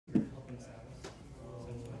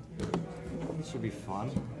This should be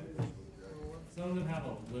fun. Some of them have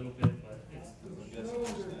a little bit, but it's.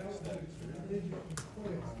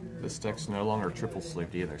 This deck's no longer triple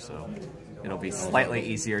sleeved either, so it'll be slightly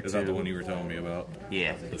easier to. Is that the one you were telling me about?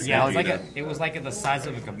 Yeah. Yeah, it was like the size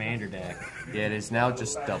of a commander deck. Yeah, it is now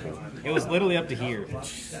just double. It was literally up to here. You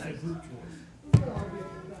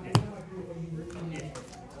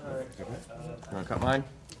wanna cut mine?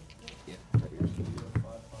 Yeah.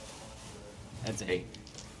 That's 8.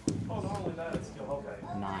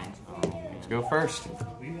 9. Let's go first.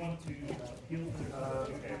 We want to appeal to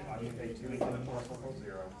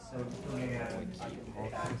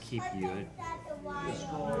I'll keep you at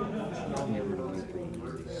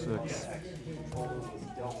 6.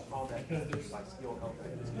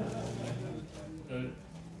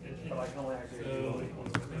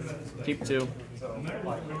 Keep 2. That's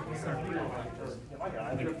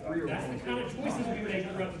the kind of choices we make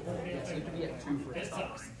throughout the campaign. It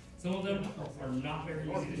sucks. Some of them are not very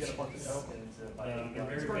easy to choose. They're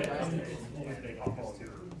very bad. It's always big offense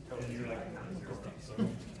too. And you're like,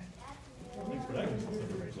 thanks for that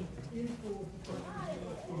consideration.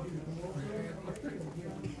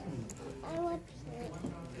 I want paint.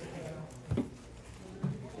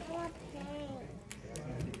 I want paint.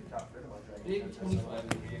 Big 25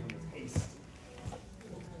 ace.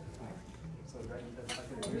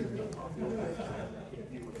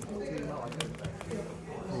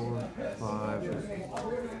 4, 5,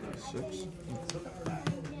 6.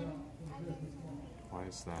 Why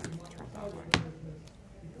is that turned that way?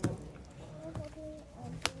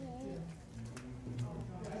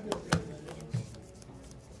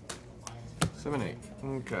 Seven, 8.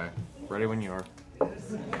 Okay. Ready when you are.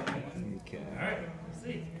 Okay. Alright,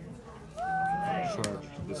 see. Charge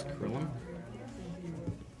this Krillin.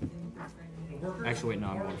 Actually, wait, no,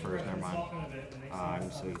 I'm going first. Never mind.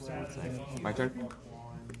 I'm so used to one sec. My turn?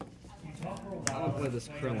 I'll play this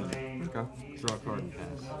Krillin. Okay. Draw a card and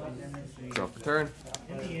pass. Draw for turn.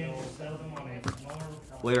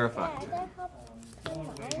 Later effect.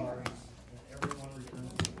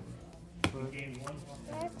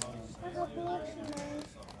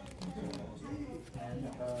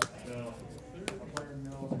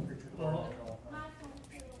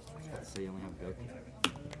 So you only have Goku.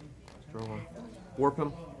 Draw one. Warp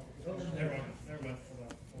him. Never mind.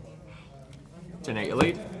 10, 8, you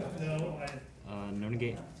lead. No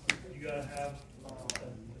negate. You gotta have.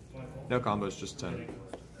 No combos, just 10.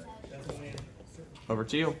 Over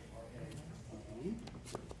to you.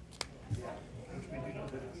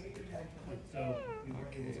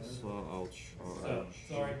 So I'll charge.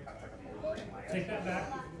 Sorry. Take that back.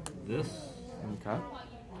 This. Okay.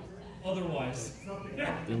 Otherwise,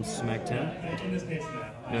 Then smack 10. in this case,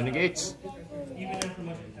 no. No negates. Even after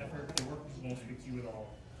much effort, the work won't speak to you at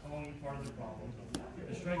all. Calling you part of the problem.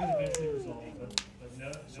 The strike is eventually resolved, but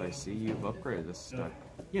no. So I see you've upgraded this deck.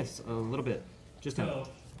 Yes, a little bit. Just 10.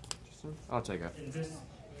 So, I'll take it. in this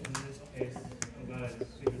case, I'm glad I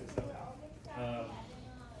figured this out.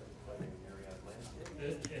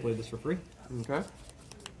 Play this for free. Okay.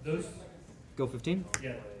 Those, Go 15.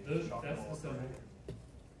 yeah, those, that's the symbol.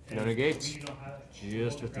 No negates. You don't have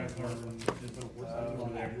Just 15. over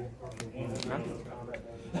there.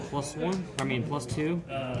 +1. I mean, +2.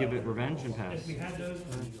 Give it revenge and pass. If we had those,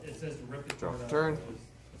 it says rip the Draw card for out. turn.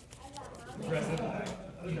 Press it,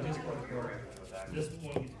 you discard the card. This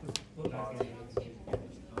one you put back in.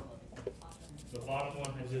 The bottom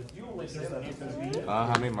one has just,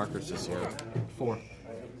 How many markers does he have? 4.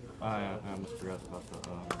 I almost forgot about the.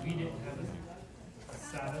 we didn't have a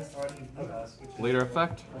status, which Later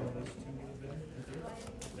effect.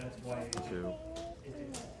 that's why 2,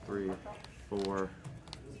 3, 4,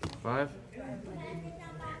 5.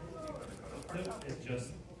 it's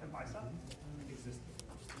just exists.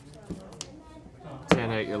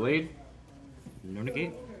 10, 8, your lead. No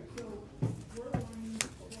negate.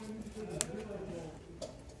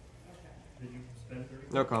 Did you spend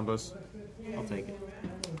 30? No combos. I'll take it.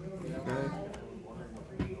 Okay.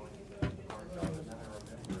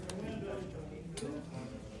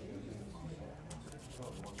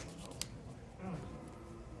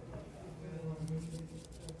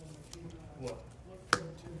 What?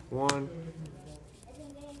 1.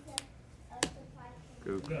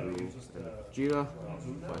 Goku and Vegeta.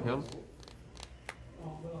 Play him.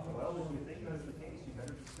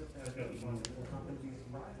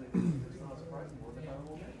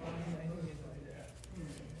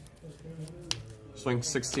 Swing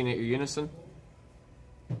 16 at your unison.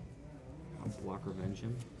 I'll block revenge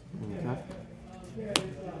him. Okay.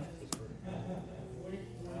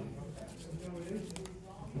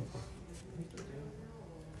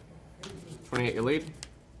 $28 your lead.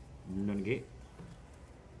 No negate.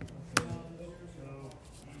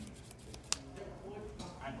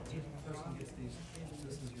 Person gets these.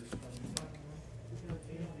 This is your starting deck.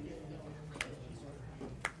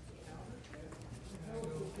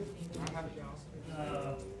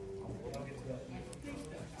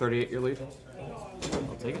 38 your lead.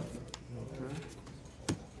 I'll take it.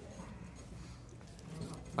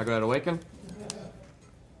 I go ahead awaken.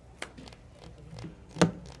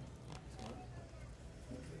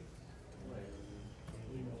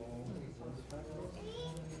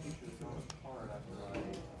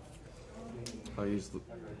 I'll use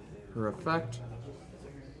her effect.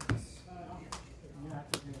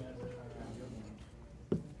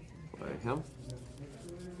 Play him.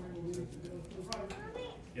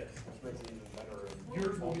 Yes.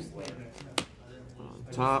 Yours will be slayed next time. On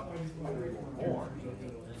top.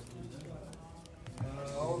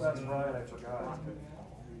 Oh, that's right, I forgot.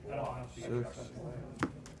 I don't have to. Six.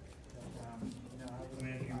 I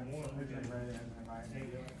mean, if you want, we can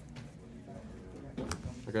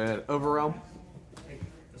I go ahead overwhelm. take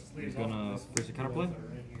the He's sleeves gonna off. first counterplay.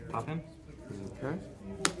 Pop him. Okay.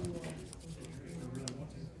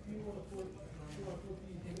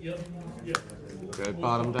 Yep. Yep. Good.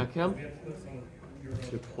 Bottom deck him We have to put some of your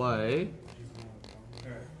to play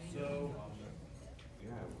Alright, so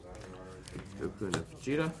Goku and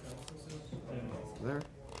Vegeta. There.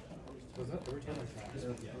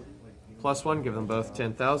 +1, give them both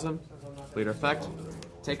 10,000. Leader effect.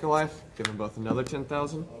 Take a life, give them both another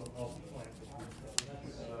 10,000.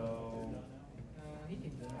 he can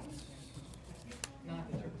do that.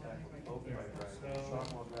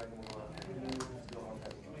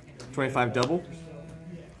 25 double.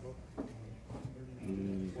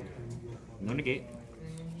 No negate.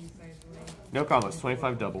 No combos,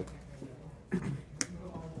 25 double.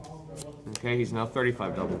 Okay, he's now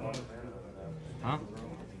 35 double. Huh?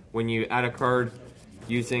 When you add a card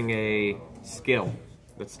using a skill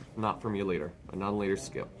that's not from your leader, a non-leader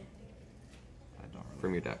skill I don't remember.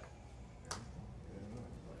 from your deck.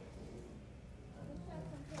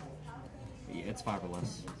 Yeah, it's 5 or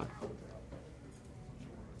less.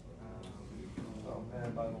 Oh,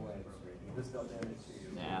 and by the way, this dealt damage to you.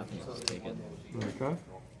 Yeah, I think I'll just take it. Okay. I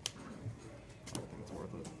don't think it's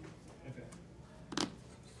worth it.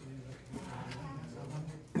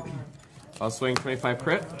 I'll swing 25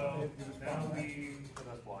 crit.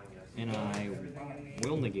 And I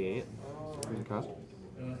will negate. Okay.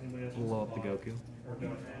 Blow up the Goku.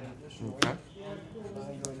 Okay.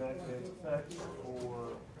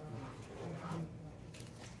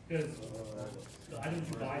 Because the items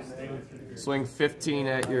you buy stay with you. Swing 15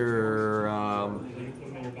 at your You put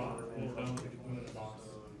them in your box. You put them in the box.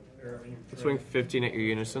 Or in your swing 15 at your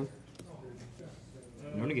unison.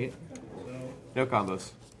 No negate. No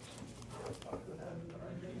combos.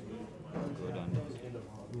 Go done.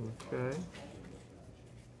 Okay.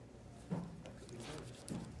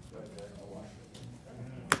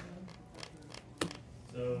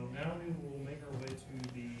 So now we will make our way to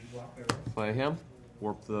the Black Barrel. Play him.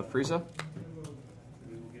 Warp the Frieza.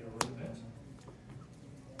 We will get a road event.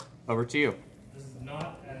 Over to you. This is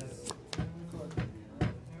not as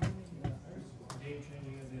game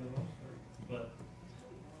changing as the other one, but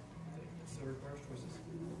it still requires choices.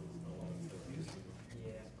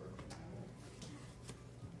 Yeah.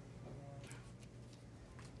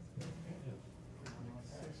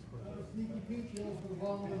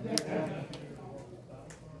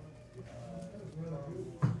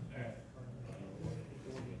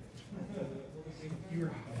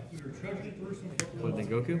 You were trudging through some Play the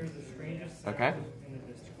Goku. the strangest Okay. in the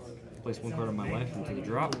district. Place one card on my life and take a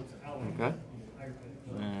drop. Okay.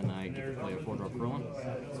 And I get to play a 4-drop Krillin.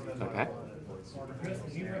 Okay. Chris, the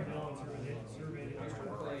new red balance surveyed it.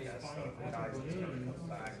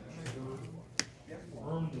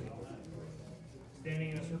 Standing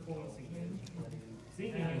in a circle and sinking.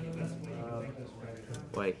 Sinking is the best way you can think this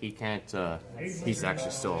right. Wait, he can't. He's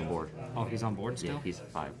actually still on board. Oh, he's on board still? Yeah, he's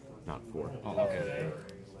 5, not 4. Oh, okay.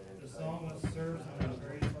 The song that serves on a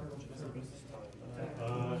very important purpose.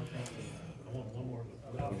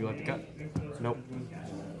 Would you like to cut? Nope.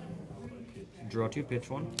 Draw 2, pitch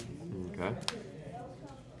 1. Okay.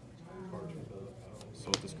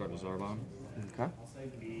 So discard a Zarbon. Okay.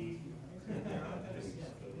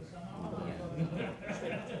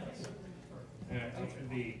 Alright, which would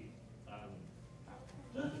be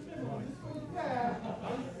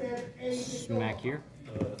Smack here.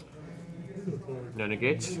 No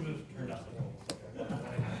negates.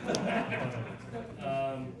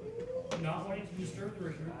 not wanting to disturb the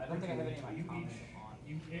ritual. I don't think I have any of my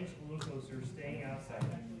you inch a little closer, staying outside,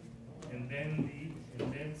 and then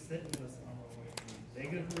sit in the sun. They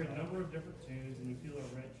go through a number of different tunes and you feel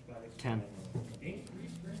enriched by 10.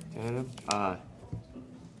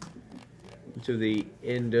 To the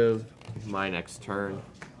end of my next turn.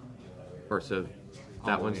 Or so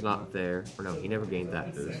that one's not there. Or no, he never gained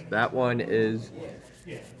that boost. That one is.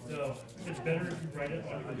 Yeah, so it's better if you write it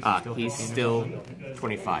on your He's still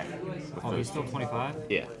 25. Oh, he's still 25?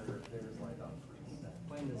 Yeah.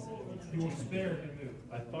 You will spare a good move.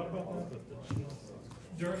 I thought about that,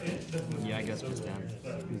 but Yeah, I guess just 10.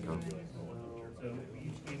 Okay. So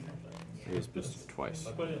each game. He was boosted twice.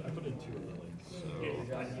 I put in 2 of the links.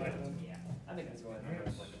 I think that's what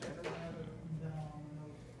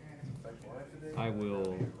I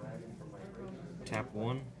will tap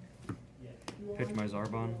 1, pitch my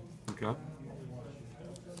Zarbon, Okay. or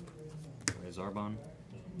a Zarbon,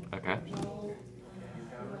 Okay.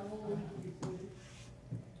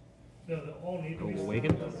 So the all need I to will be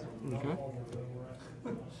awaken, Okay.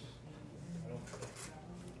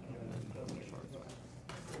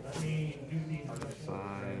 Let me do these. 5,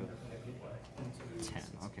 10.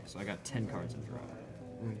 Okay, so I got 10 cards in draw.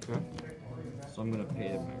 Okay. So I'm going to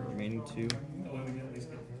pay my remaining 2.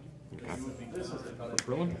 Okay. For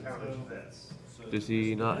Krillin. Does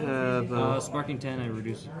he not have? Sparking 10, I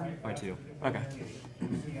reduce by 2. Okay.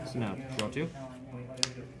 So now, draw 2.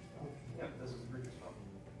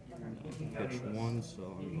 Pitch 1,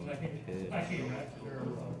 so I'm going to pitch.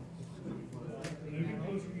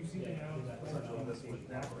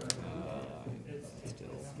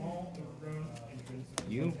 Still.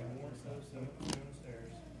 You?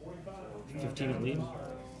 15 at lead.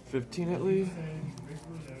 15 at least.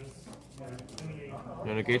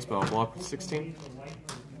 Xeno Gogeta spell block with 16.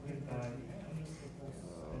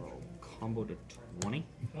 Combo to 20.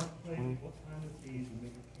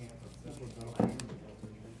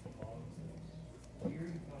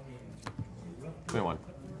 21.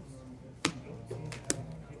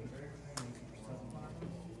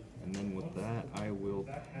 And then with that, I will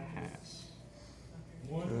pass.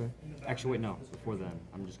 Actually, wait, no. Before then,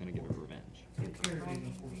 I'm just going to give it revenge.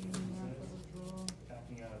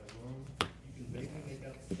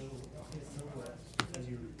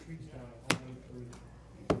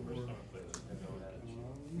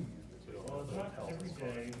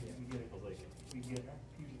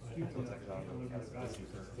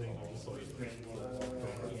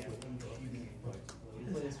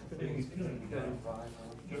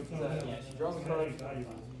 she draws a card.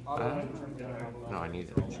 No, I need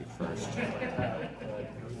to shoot first. So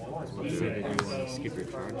maybe you want to skip your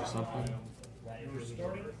charge or something.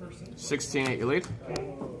 16 at your lead.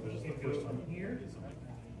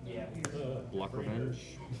 Block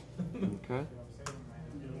revenge. Okay.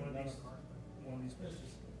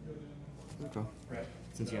 Okay.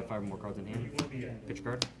 Since you have 5 more cards in hand, pitch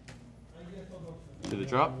card. To the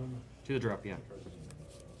drop. To the drop, yeah.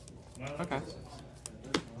 Okay.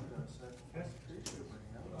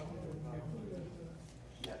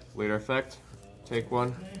 Leader effect. Take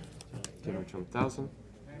 1. Give him to 1,000.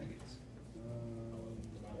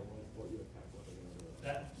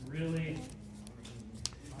 That really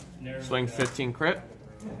Swing 15 crit.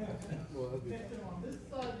 You go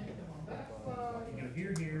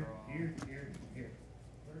here, here, here, here, here.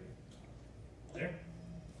 There.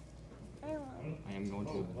 I am going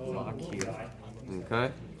to block here.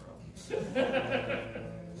 Okay.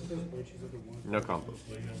 No combo.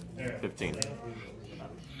 15. Okay.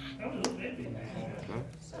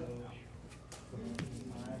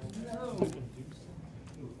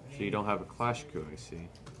 So you don't have a ClashKu, I see,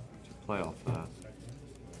 to play off that.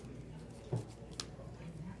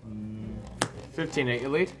 15 at your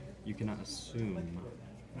lead. You cannot assume.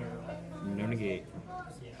 No negate.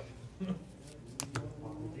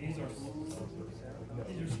 These are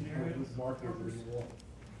scenarios.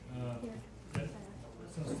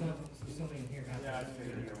 Something here happens.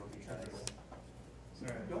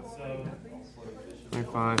 Alright, so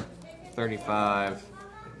 25, 35.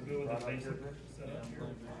 go with the basic setup here.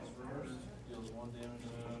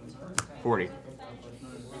 40.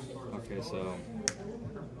 Okay, so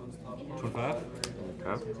 25,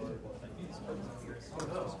 Okay.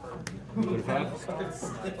 35,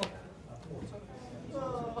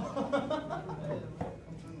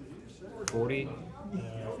 45.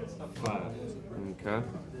 Okay.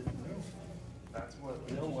 That's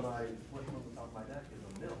what mill when I flip on the top of my deck is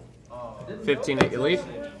a mill. 15 at your lead. So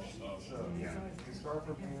yeah, you start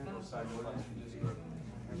from hand or side door.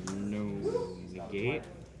 No negate.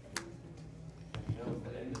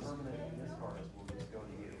 Any permanent in this card will just go to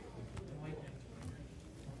you.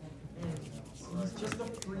 So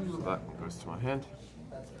that one goes to my hand.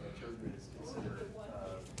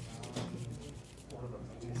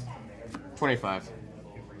 25.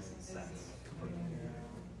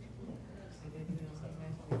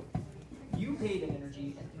 paid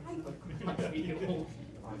energy, and I look feel.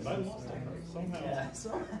 But I lost it somehow. Yeah,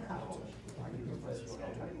 somehow.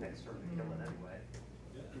 Next turn, kill it anyway.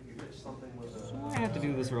 If you hit something with a. I have to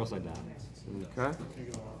do this or else I die. Okay.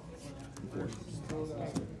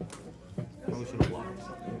 Probably should have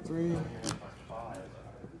blocked. 3.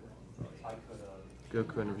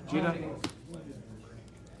 Goku and Vegeta.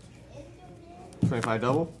 25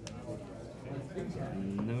 double.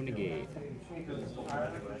 No negate.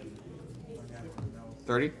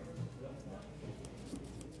 30.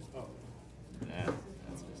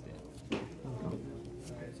 That's just it.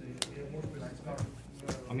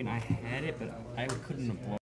 I mean, I had it, but I couldn't have blown.